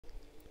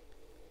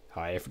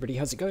Hi everybody,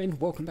 how's it going?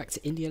 Welcome back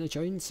to Indiana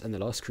Jones and the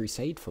Last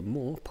Crusade for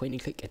more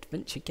point-and-click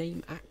adventure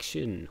game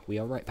action. We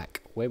are right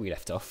back where we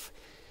left off,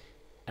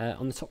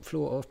 on the top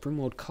floor of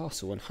Brunwald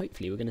Castle, and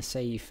hopefully we're going to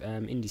save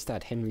Indy's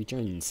dad, Henry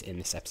Jones, in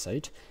this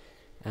episode.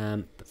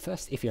 But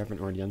first, if you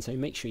haven't already done so,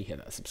 make sure you hit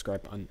that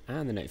subscribe button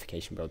and the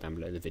notification bell down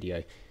below the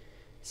video,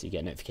 so you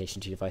get a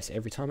notification to your device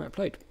every time I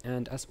upload.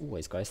 And as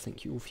always guys,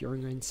 thank you all for your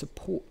ongoing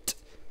support.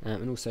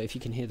 And also, if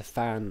you can hear the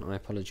fan, I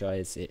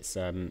apologise, it's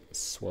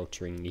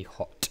swelteringly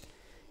hot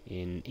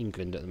in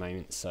England at the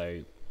moment,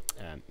 so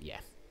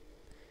yeah,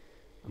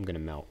 I'm gonna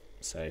melt,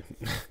 so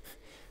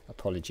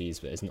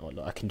apologies, but there's not a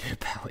lot I can do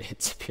about it,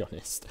 to be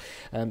honest.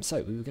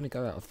 So we were gonna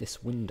go out of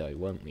this window,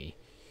 weren't we?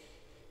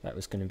 That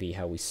was gonna be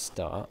how we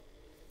start.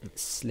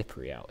 It's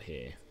slippery out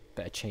here,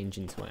 better change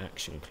into my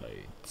action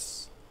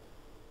clothes.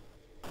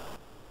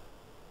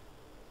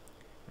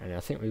 And I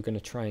think we were gonna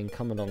try and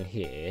come along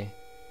here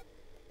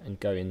and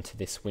go into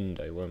this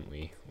window, weren't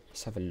we?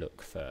 Let's have a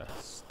look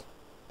first.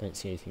 Don't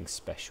see anything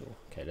special.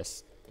 Okay,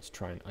 let's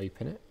try and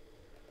open it.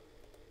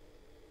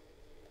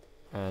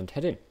 And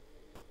head in.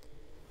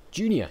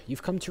 Junior,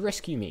 you've come to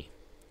rescue me.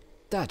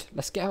 Dad,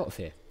 let's get out of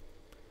here.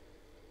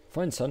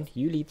 Fine, son,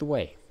 you lead the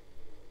way.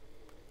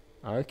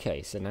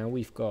 Okay, so now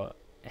we've got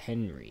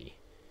Henry.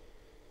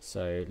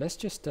 So let's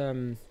just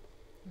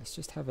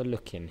have a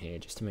look in here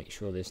just to make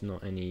sure there's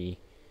not any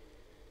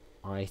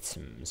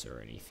items or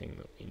anything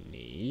that we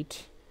need.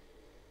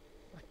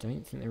 I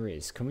don't think there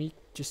is. Can we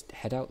just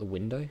head out the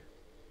window?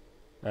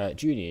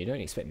 Junior, you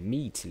don't expect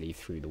me to leave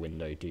through the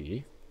window, do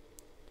you?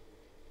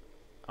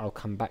 I'll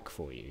come back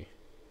for you.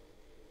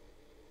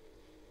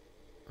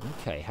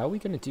 Okay, how are we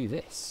going to do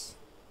this?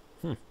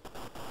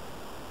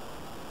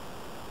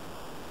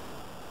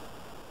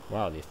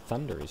 Wow, the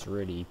thunder is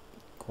really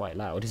quite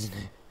loud, isn't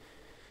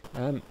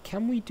it?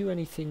 Can we do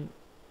anything?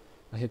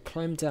 I could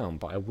climb down,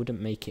 but I wouldn't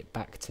make it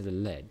back to the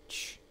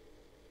ledge.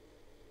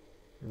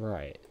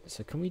 Right,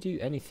 so can we do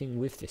anything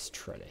with this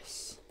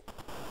trellis?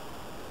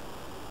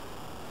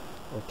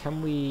 Or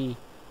can we...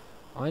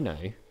 I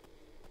know.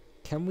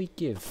 Can we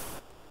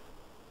give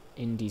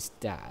Indy's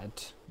dad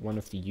one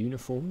of the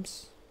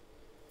uniforms?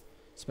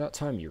 It's about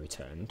time you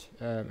returned.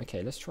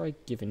 Okay, let's try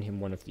giving him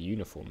one of the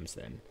uniforms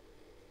then.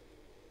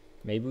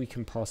 Maybe we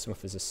can pass him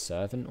off as a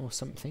servant or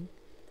something.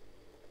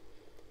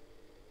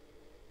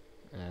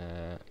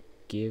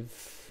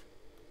 Give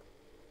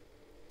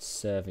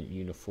servant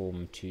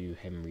uniform to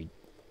Henry.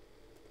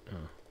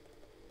 Oh.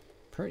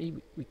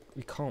 Apparently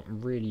we can't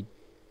really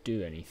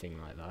do anything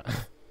like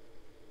that.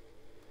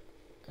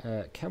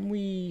 Can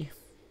we...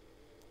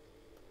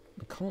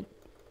 We can't...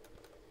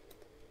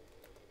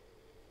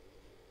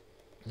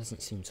 It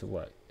doesn't seem to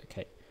work.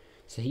 Okay,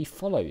 so he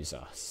follows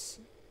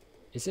us.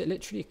 Is it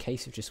literally a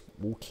case of just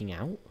walking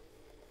out?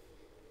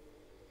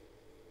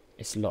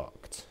 It's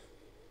locked.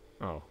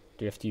 Oh,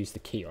 do we have to use the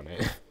key on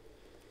it?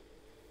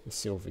 The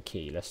silver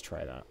key, let's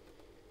try that.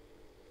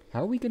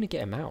 How are we going to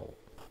get him out?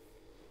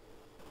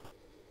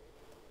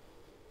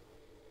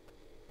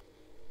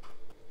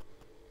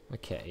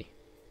 Okay,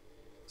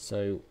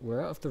 so we're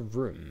out of the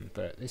room,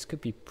 but this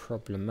could be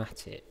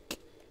problematic.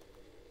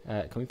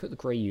 Can we put the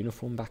grey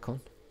uniform back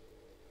on?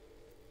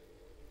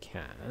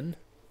 Can.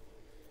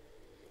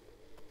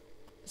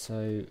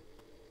 So,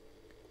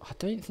 I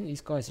don't think these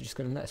guys are just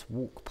going to let us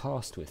walk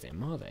past with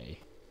him, are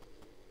they?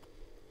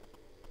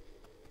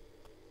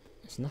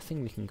 There's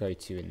nothing we can go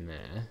to in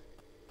there.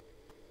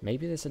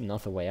 Maybe there's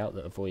another way out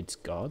that avoids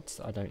guards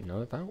that I don't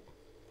know about?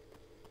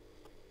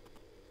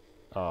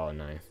 Oh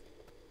no.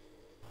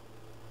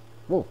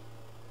 Whoa.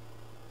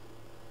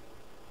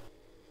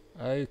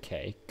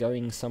 Okay,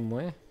 going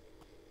somewhere.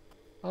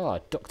 Ah,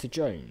 Dr.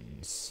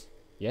 Jones.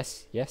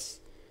 Yes, yes.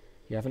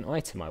 You have an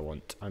item I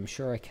want. I'm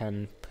sure I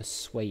can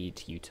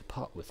persuade you to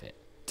part with it.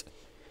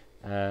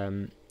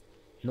 Not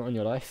on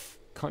your life.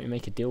 Can't you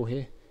make a deal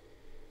here?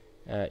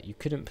 You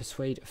couldn't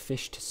persuade a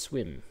fish to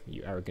swim,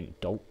 you arrogant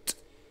dolt.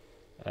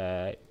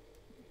 What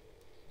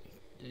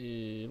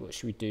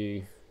should we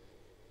do?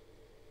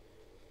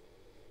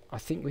 I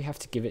think we have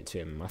to give it to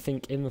him. I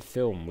think in the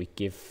film we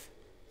give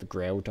the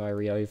Grail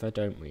Diary over,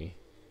 don't we?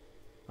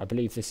 I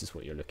believe this is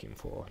what you're looking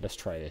for. Let's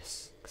try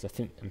this, because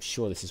I'm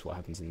sure this is what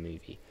happens in the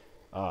movie.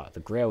 Ah,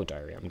 the Grail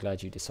Diary. I'm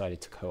glad you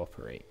decided to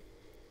cooperate.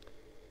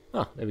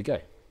 Ah, there we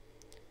go.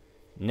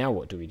 Now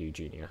what do we do,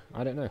 Junior?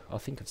 I don't know. I'll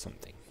think of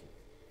something.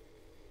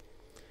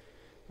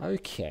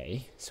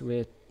 Okay, so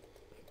we're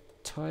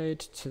tied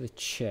to the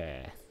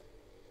chair.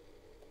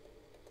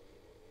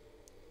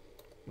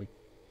 We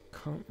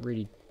can't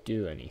really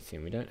do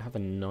anything. We don't have a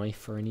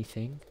knife or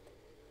anything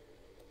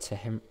to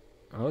him.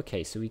 Oh,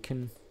 okay, so we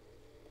can...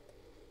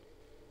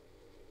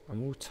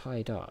 I'm all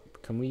tied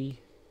up. Can we...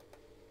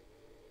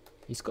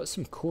 He's got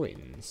some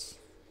coins,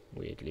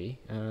 weirdly.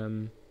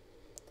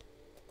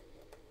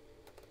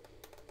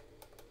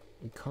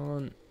 We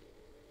can't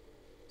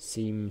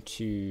seem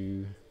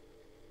to...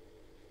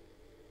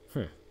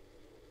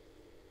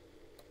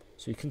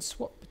 So we can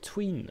swap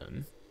between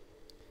them.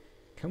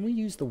 Can we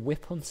use the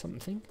whip on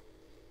something?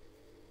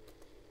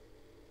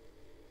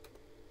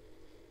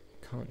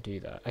 can't do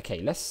that.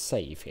 Okay, let's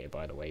save here,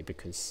 by the way,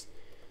 because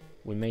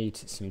we made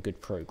some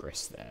good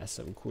progress there.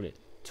 So we'll call it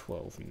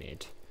 12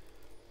 mid.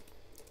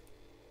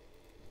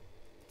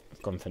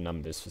 I've gone for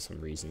numbers for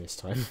some reason this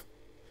time.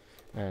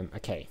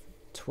 Okay,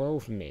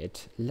 12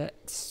 mid.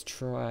 Let's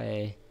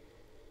try...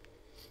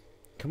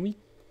 Can we...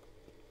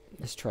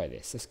 Let's try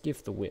this. Let's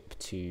give the whip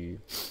to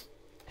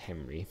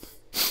Henry.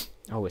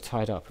 Oh, we're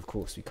tied up. Of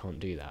course, we can't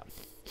do that.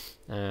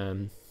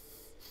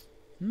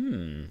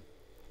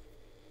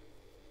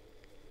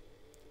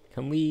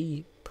 Can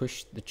we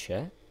push the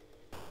chair?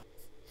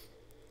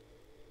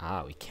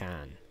 Ah, we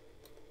can.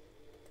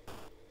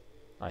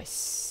 I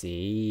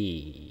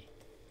see.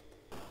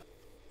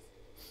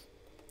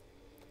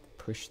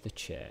 Push the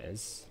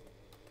chairs.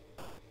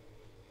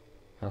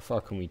 How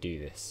far can we do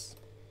this?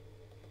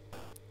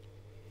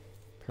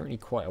 Apparently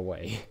quite a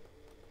way.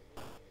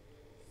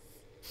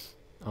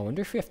 I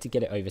wonder if we have to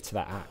get it over to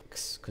that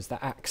axe, because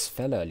that axe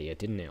fell earlier,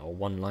 didn't it? Or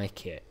one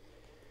like it.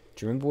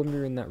 Do you remember when we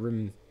were in that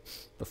room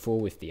before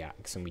with the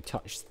axe and we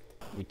touched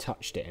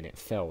it and it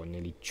fell and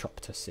nearly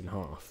chopped us in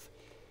half?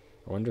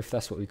 I wonder if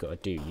that's what we've got to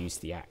do, use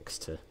the axe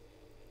to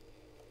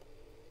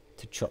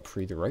chop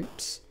through the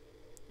ropes.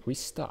 Are we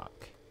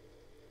stuck?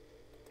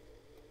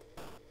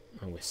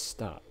 Oh, we're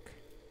stuck.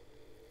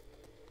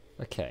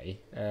 Okay,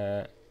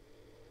 can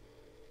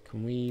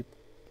we...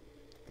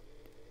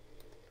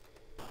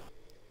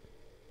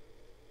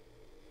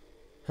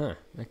 Huh,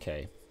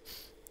 okay.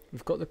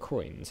 We've got the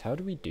coins. How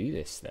do we do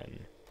this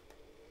then?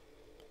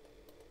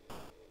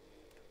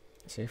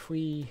 So if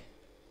we...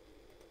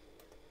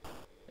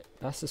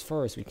 That's as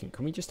far as we can...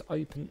 Can we just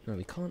open... No,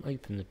 we can't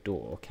open the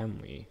door, can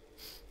we?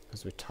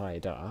 Because we're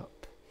tied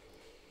up.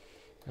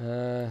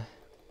 Let's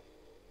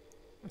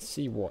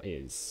see what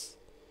is.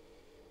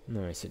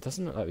 No, so it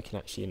doesn't look like we can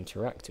actually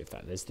interact with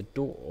that. There's the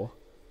door.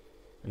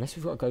 Unless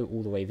we've got to go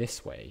all the way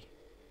this way.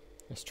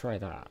 Let's try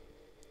that.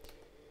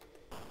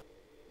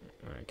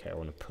 Okay, I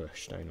want to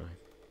push, don't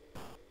I?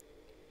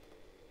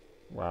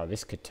 Wow,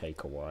 this could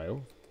take a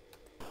while.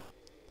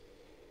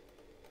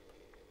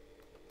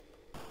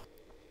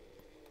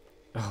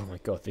 Oh my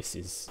god, this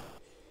is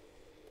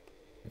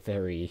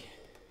very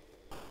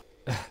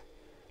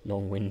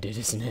long-winded,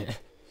 isn't it?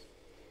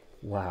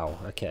 Wow,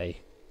 okay.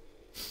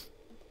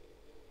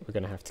 We're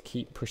going to have to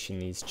keep pushing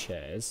these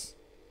chairs.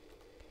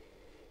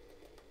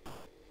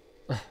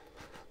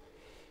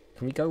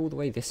 Can we go all the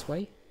way this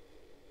way?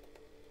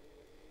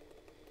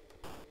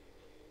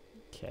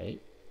 Okay.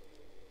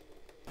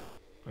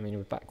 I mean,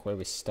 we're back where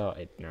we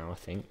started now, I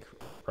think,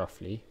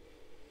 roughly.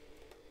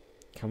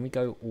 Can we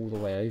go all the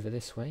way over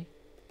this way?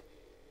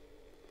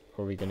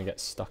 Or are we going to get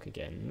stuck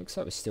again? Looks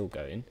like we're still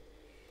going.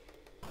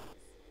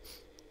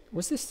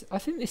 Was this... I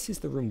think this is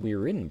the room we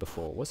were in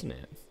before, wasn't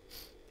it?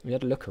 We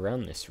had a look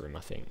around this room,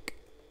 I think.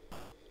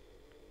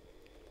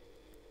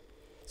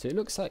 So it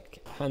looks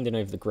like handing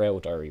over the Grail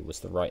Diary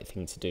was the right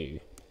thing to do.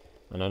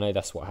 And I know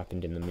that's what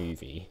happened in the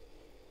movie.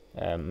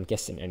 I'm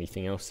guessing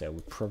anything else there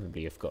would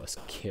probably have got us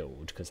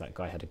killed, because that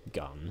guy had a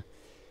gun.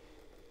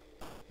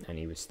 And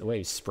he was... The way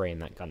he was spraying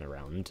that gun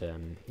around,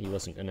 he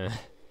wasn't gonna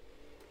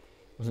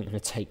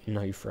take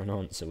no for an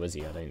answer, was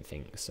he? I don't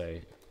think. So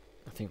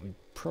I think we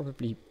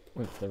probably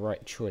went for the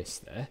right choice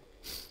there.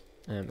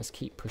 Let's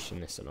keep pushing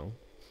this along.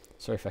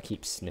 Sorry if I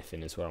keep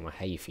sniffing as well. My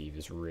hay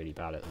fever's really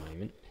bad at the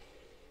moment,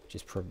 which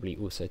is probably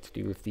also to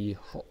do with the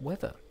hot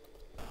weather,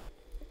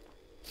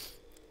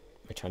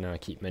 which I know I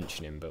keep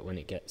mentioning, but when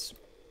it gets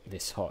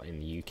this hot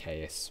in the UK,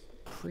 it's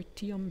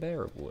pretty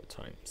unbearable at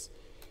times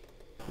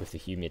with the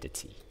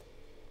humidity.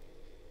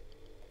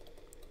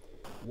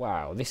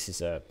 Wow, this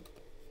is a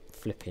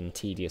flipping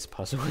tedious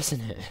puzzle,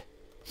 isn't it?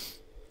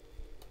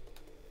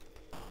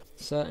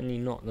 Certainly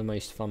not the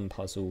most fun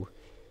puzzle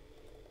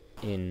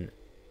in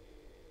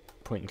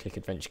point-and-click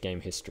adventure game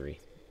history.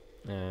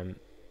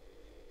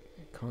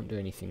 Can't do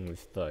anything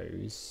with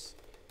those.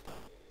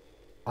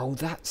 Oh,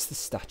 that's the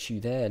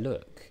statue there,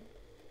 look.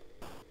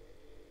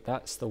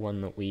 That's the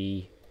one that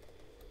we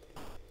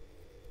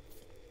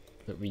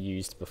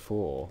used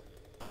before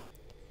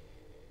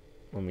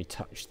when we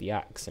touched the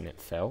axe and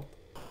it fell.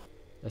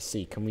 Let's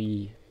see, can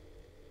we...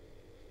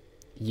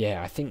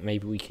 Yeah, I think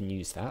maybe we can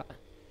use that.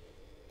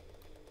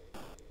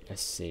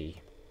 Let's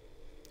see.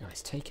 Oh,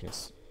 it's taken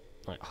us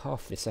like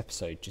half this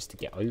episode just to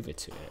get over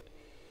to it.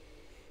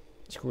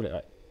 Let's call it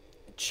like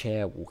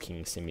Chair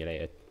Walking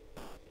Simulator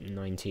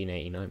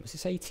 1989. Was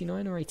this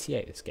 89 or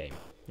 88, this game?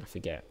 I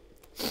forget.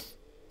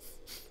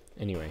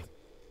 Anyway,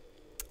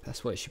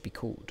 that's what it should be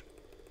called.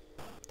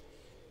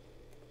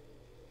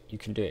 You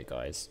can do it,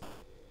 guys.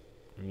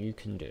 You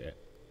can do it.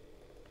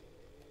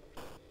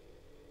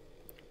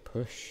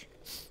 Push.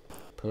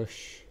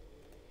 Push.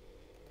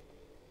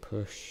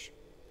 Push.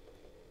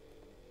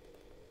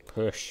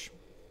 Push.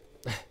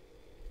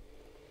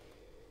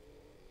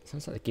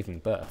 Sounds like they're giving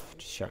birth,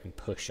 just shouting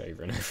push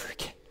over and over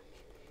again.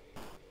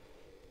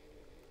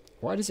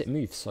 Why does it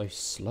move so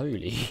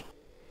slowly?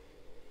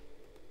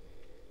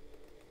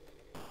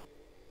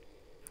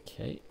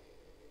 Okay.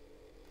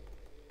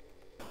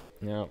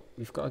 Now,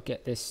 we've got to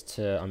get this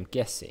to, I'm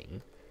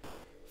guessing,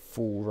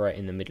 fall right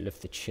in the middle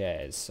of the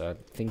chairs, so I'm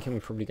thinking we're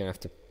probably going to have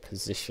to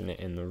position it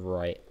in the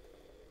right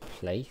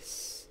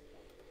place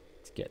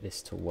to get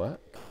this to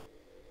work.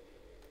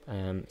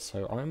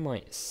 So I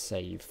might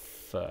save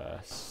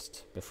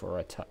first before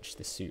I touch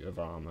the suit of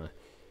armour,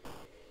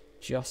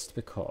 just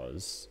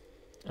because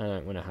I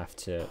don't want to have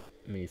to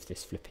move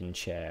this flipping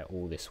chair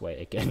all this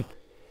way again.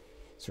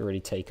 It's already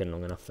taken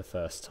long enough the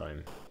first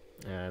time.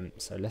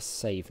 So let's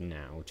save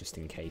now, just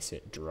in case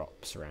it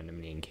drops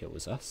randomly and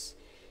kills us.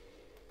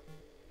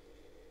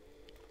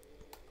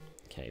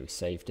 Okay, we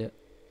saved it.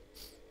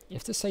 You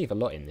have to save a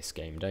lot in this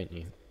game, don't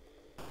you?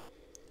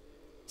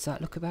 Does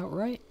that look about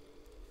right?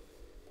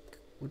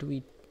 What do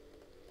we...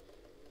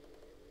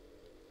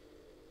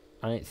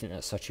 I don't think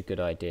that's such a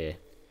good idea.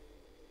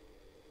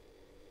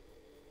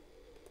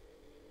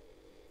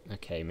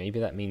 Okay, maybe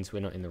that means we're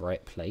not in the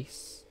right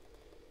place.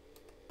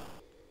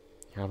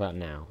 How about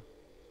now?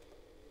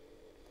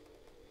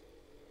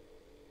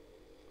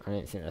 I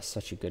don't think that's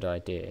such a good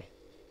idea.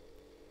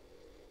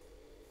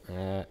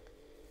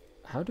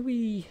 How do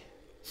we...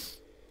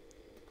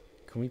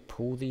 Can we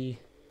pull the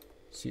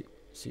suit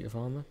of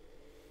armour?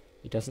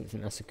 He doesn't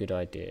think that's a good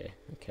idea.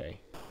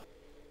 Okay.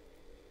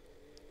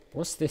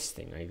 What's this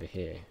thing over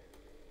here?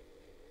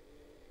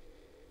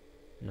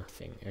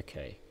 Nothing.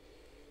 Okay.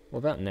 What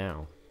about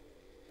now?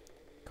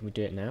 Can we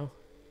do it now?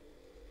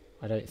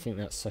 I don't think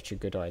that's such a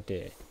good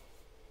idea.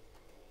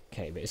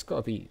 Okay, but it's got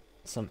to be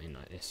something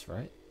like this,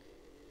 right?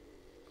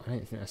 I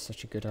don't think that's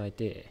such a good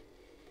idea.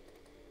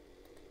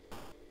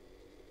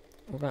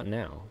 What about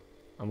now?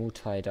 I'm all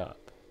tied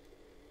up.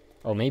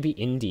 Oh, maybe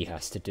Indy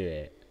has to do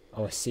it.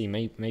 Oh, I see.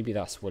 Maybe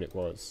that's what it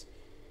was.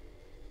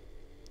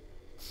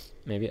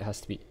 Maybe it has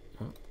to be...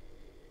 Oh,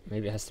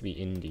 maybe it has to be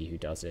Indy who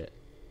does it.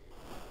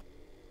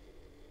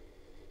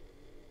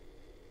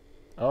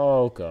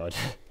 Oh, God.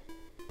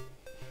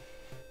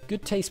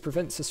 Good taste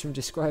prevents us from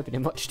describing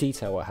in much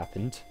detail what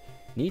happened.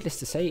 Needless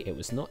to say, it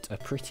was not a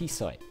pretty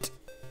sight.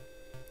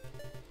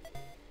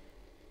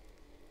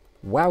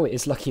 Wow, it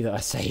is lucky that I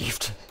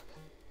saved.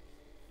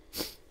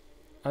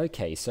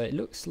 Okay, so it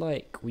looks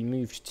like we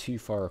moved too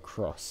far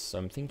across. So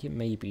I'm thinking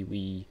maybe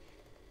we...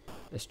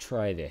 Let's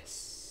try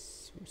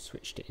this. We'll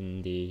switch to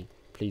Indy.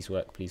 Please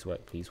work, please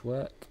work, please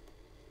work.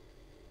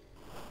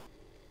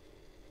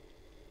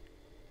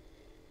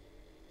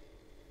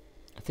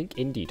 I think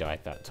Indy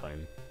died that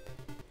time.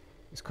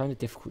 It's kind of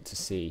difficult to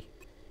see.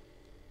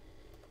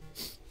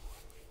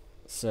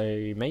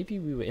 So maybe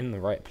we were in the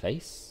right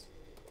place?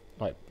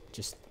 Like,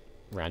 just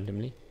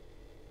randomly?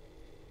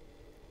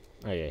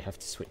 Oh yeah, you have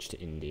to switch to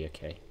Indy,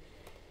 okay.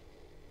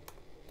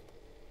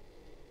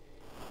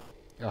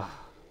 Ah.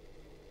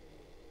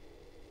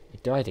 He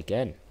died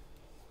again.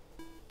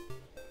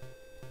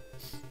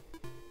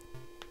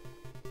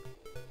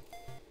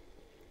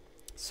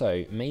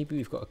 So, maybe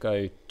we've got to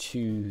go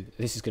to...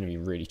 This is going to be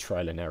really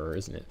trial and error,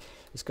 isn't it?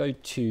 Let's go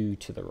 2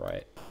 to the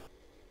right.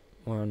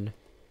 1.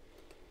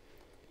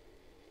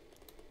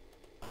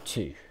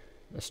 2.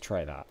 Let's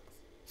try that.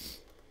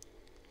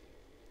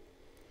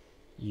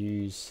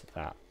 Use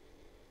that.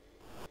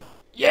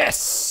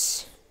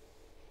 Yes!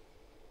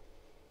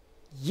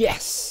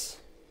 Yes!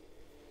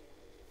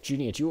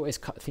 Junior, do you always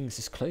cut things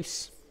this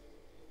close?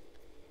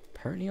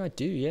 Apparently I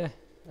do, yeah.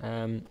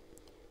 Wonder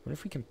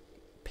if we can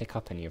pick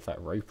up any of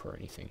that rope or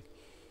anything.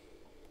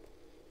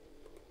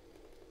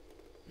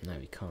 No,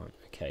 we can't.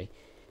 Okay.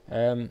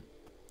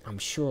 I'm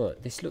sure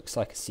this looks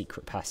like a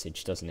secret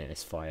passage, doesn't it?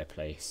 This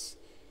fireplace.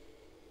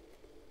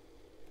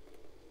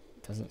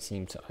 Doesn't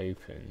seem to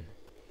open.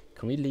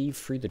 Can we leave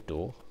through the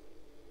door?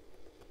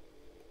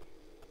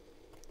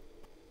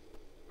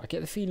 I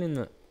get the feeling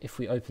that if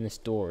we open this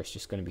door, it's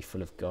just going to be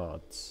full of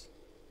guards.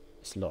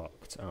 It's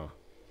locked. Oh.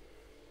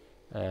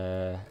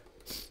 Can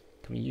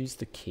we use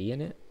the key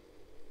in it?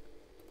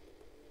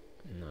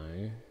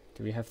 No.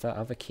 Do we have that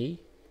other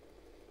key?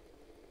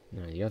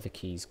 No, the other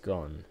key's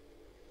gone.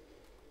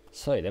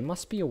 So, there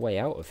must be a way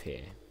out of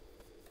here.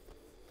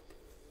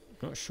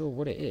 Not sure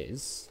what it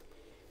is,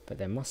 but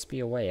there must be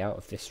a way out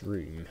of this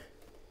room.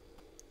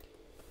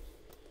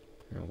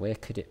 Now, where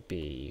could it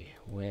be?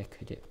 Where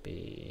could it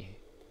be?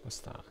 What's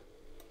that?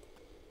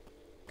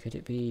 Could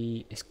it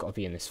be... It's got to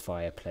be in this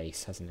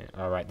fireplace, hasn't it?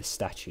 Alright, the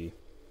statue.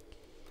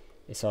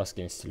 It's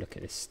asking us to look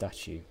at this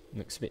statue. It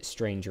looks a bit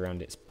strange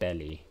around its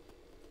belly.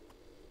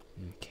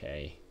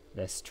 Okay,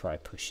 let's try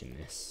pushing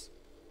this.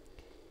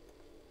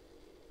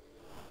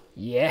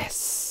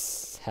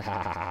 Yes!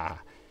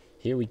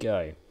 Here we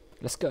go.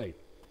 Let's go.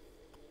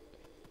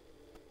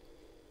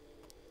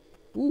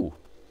 Ooh,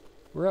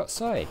 we're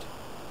outside.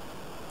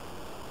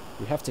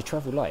 We have to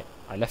travel light.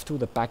 I left all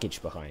the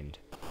baggage behind.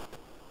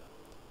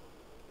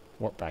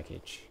 What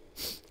baggage?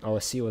 Oh, I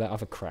see all that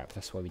other crap.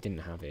 That's why we didn't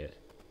have it.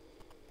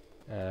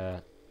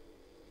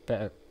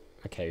 Better...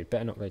 Okay, we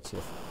better not go to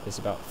the... There's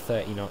about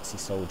 30 Nazi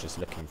soldiers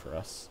looking for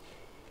us.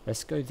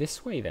 Let's go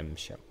this way then,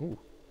 Michelle. Ooh.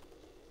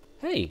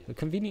 Hey, a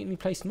conveniently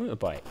placed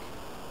motorbike.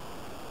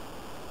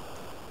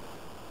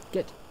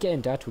 Get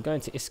in, Dad. We're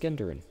going to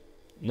Iskenderun.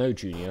 No,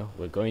 Junior.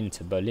 We're going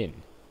to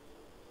Berlin.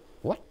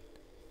 What?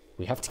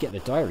 We have to get the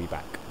diary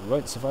back. We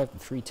won't survive the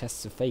 3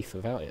 tests of faith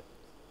without it.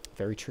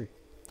 Very true.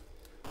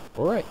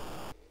 Alright.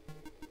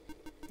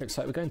 Looks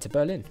like we're going to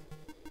Berlin.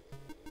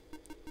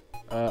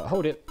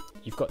 Hold it.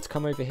 You've got to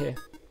come over here.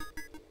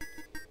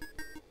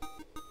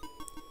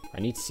 I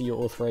need to see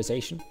your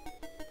authorization.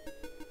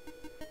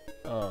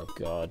 Oh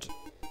god.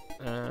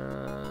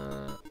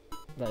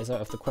 That is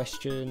out of the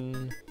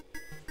question.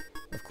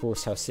 Of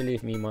course, how silly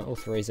of me. My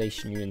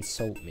authorization, you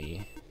insult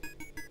me.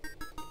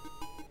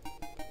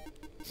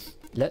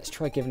 Let's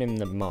try giving him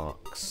the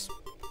marks.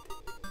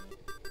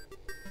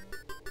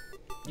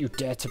 You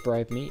dare to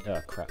bribe me?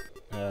 Oh crap.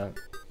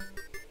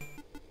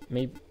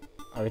 Maybe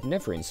I would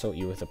never insult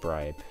you with a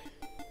bribe.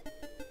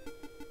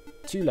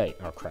 Too late.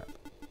 Oh crap.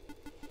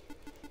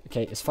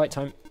 Okay, it's fight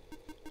time.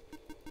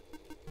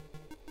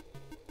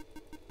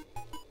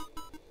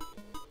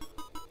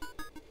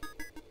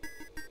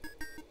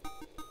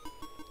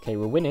 Okay,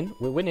 we're winning.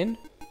 We're winning.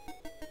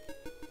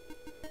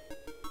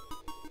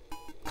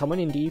 Come on,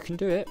 Indy, you can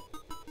do it.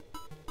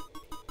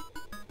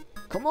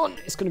 Come on,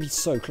 it's going to be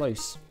so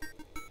close.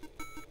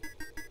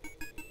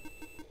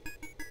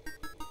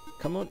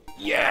 Come on.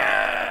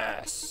 Yes!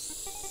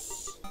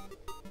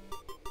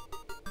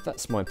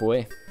 That's my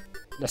boy.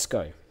 Let's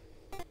go.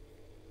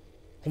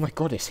 Oh my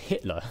god, it's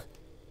Hitler.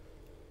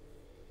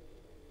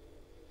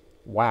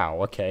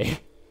 Wow, okay.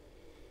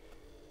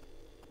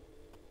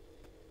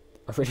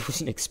 I really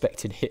wasn't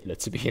expecting Hitler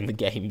to be in the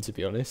game, to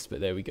be honest,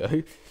 but there we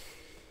go.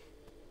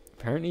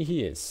 Apparently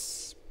he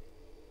is.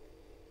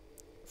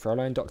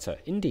 Fräulein Doctor.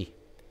 Indy.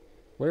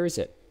 Where is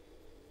it?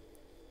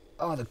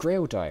 Oh, the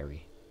Grail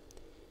Diary.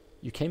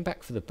 You came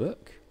back for the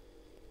book?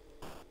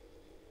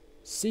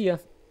 See ya.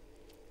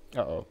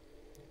 Uh-oh.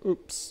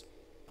 Oops.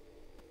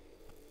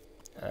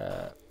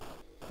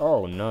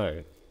 Oh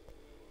no.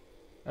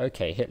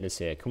 Okay, Hitler's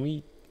here. Can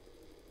we...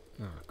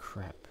 Oh,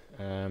 crap.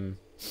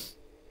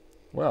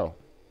 Well.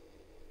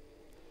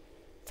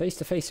 Face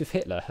to face with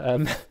Hitler.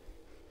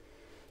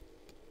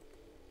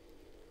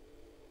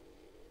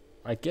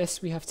 I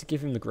guess we have to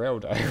give him the Grail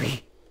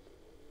Diary.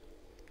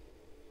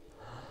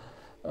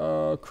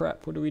 Oh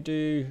crap, what do we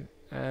do?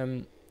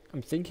 I'm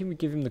thinking we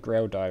give him the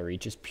Grail Diary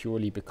just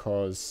purely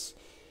because...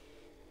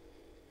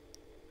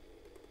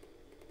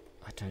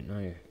 I don't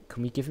know.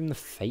 Can we give him the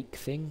fake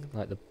thing?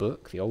 Like the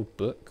book? The old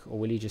book? Or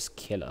will he just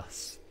kill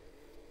us?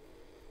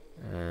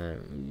 What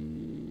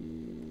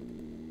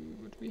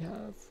do we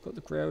have? Got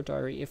the Grail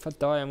Diary. If I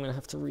die, I'm going to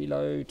have to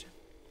reload.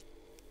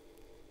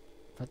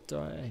 If I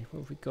die,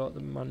 what have we got?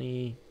 The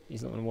money.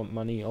 He's not going to want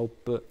money.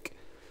 Old book.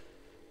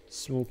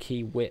 Small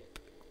key whip.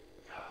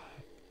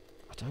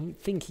 I don't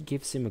think he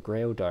gives him a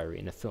Grail Diary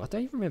in the film. I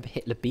don't even remember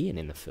Hitler being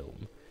in the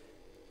film.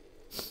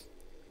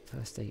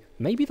 First aid.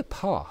 Maybe the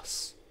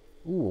pass.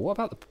 Ooh, what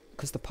about the...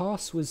 Because the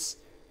pass was...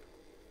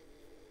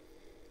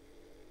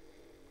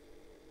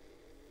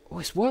 Oh,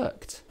 it's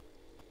worked.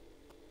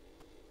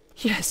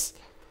 Yes.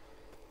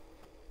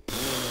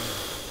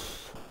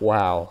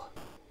 Wow.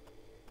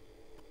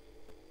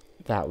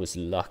 That was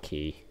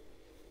lucky.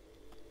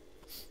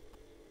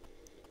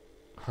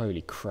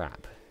 Holy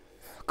crap.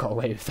 I got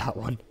away with that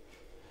one.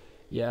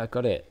 Yeah, I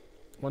got it.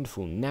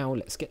 Wonderful. Now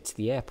let's get to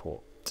the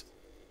airport.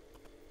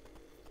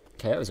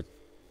 Okay, that was a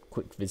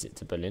quick visit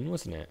to Berlin,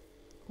 wasn't it?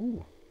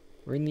 Ooh,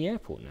 we're in the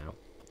airport now.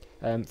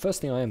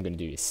 First thing I am going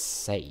to do is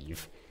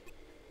save.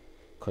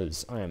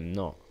 Because I am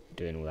not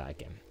doing all that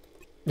again.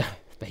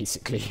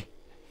 Basically.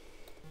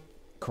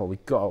 Cool,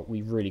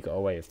 we really got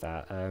away with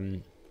that.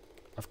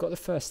 I've got the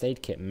first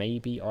aid kit.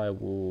 Maybe I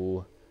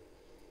will...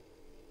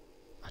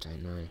 I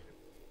don't know.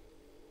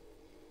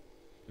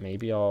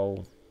 Maybe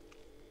I'll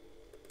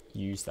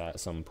use that at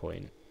some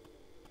point.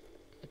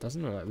 It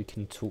doesn't look like we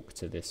can talk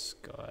to this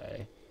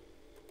guy.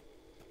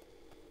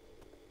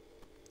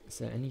 Is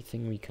there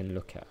anything we can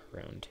look at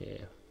around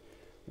here?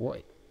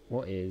 What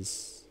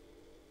is...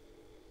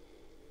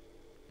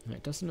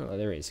 It doesn't look like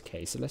there is.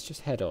 Okay, so let's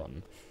just head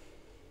on.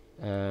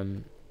 How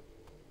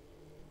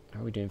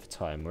are we doing for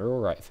time? We're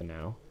alright for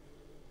now.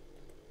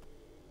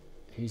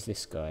 Who's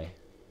this guy?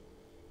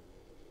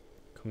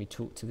 Can we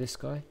talk to this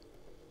guy?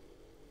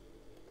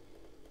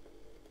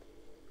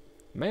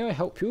 May I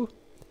help you?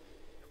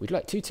 We'd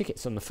like 2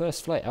 tickets on the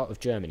first flight out of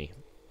Germany.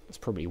 That's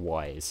probably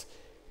wise.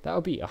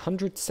 That'll be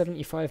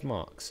 175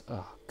 marks.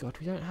 Oh, God,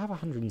 we don't have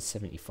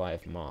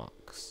 175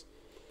 marks.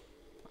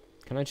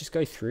 Can I just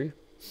go through?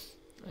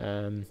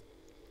 Never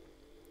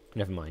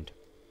mind.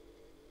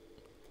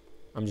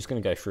 I'm just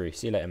going to go through.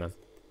 See you later, man.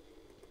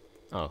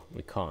 Oh,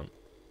 we can't.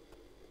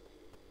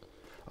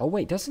 Oh,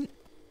 wait, doesn't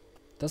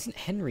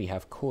Henry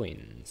have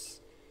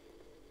coins?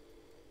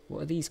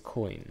 What are these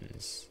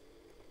coins?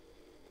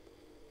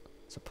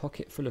 It's a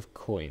pocket full of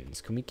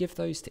coins. Can we give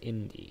those to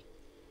Indy?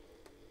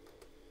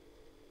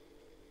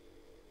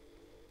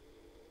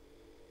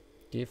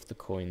 Give the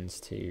coins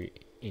to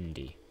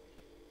Indy.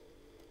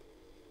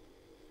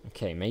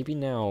 Okay, maybe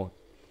now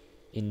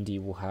Indy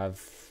will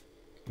have...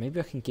 Maybe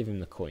I can give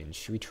him the coins.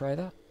 Should we try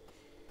that?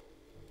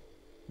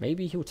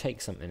 Maybe he'll take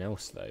something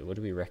else, though. What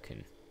do we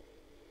reckon?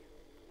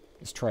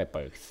 Let's try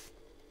both.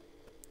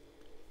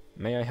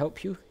 May I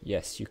help you?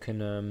 Yes, you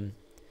can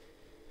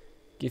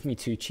give me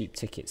 2 cheap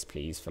tickets,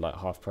 please, for like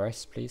half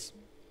price, please.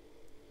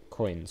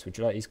 Coins. Would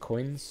you like these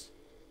coins?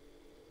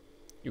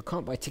 You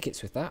can't buy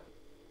tickets with that.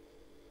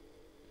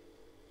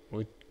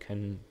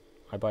 Can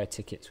I buy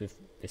tickets with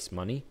this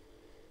money?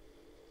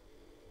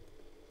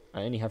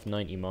 I only have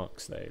 90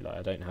 marks though, like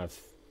I don't have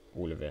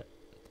all of it.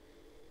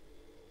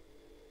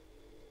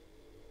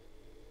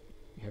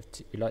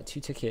 You like 2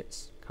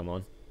 tickets? Come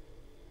on.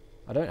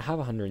 I don't have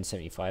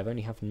 175, I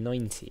only have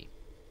 90.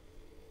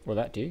 Will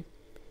that do?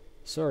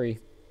 Sorry.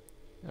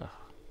 Ugh.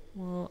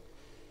 What?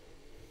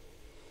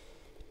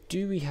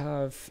 Do we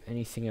have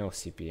anything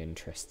else you'd be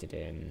interested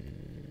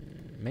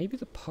in? Maybe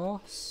the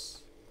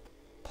pass?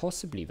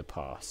 Possibly the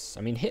pass.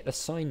 I mean, Hitler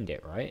signed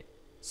it, right?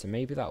 So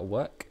maybe that'll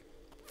work.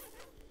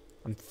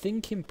 I'm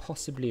thinking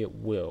possibly it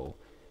will.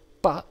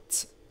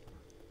 But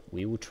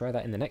we will try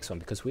that in the next one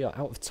because we are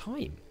out of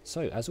time.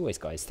 So, as always,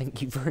 guys,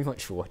 thank you very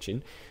much for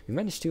watching. We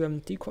managed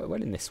to do quite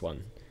well in this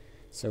one.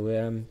 So,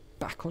 we're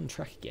back on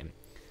track again.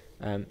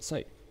 So,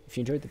 if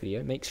you enjoyed the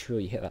video, make sure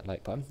you hit that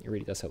like button. It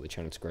really does help the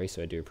channel to grow,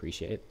 so I do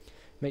appreciate it.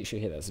 Make sure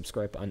you hit that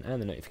subscribe button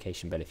and the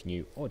notification bell if you're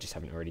new or just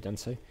haven't already done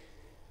so.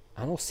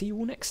 And I'll see you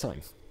all next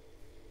time.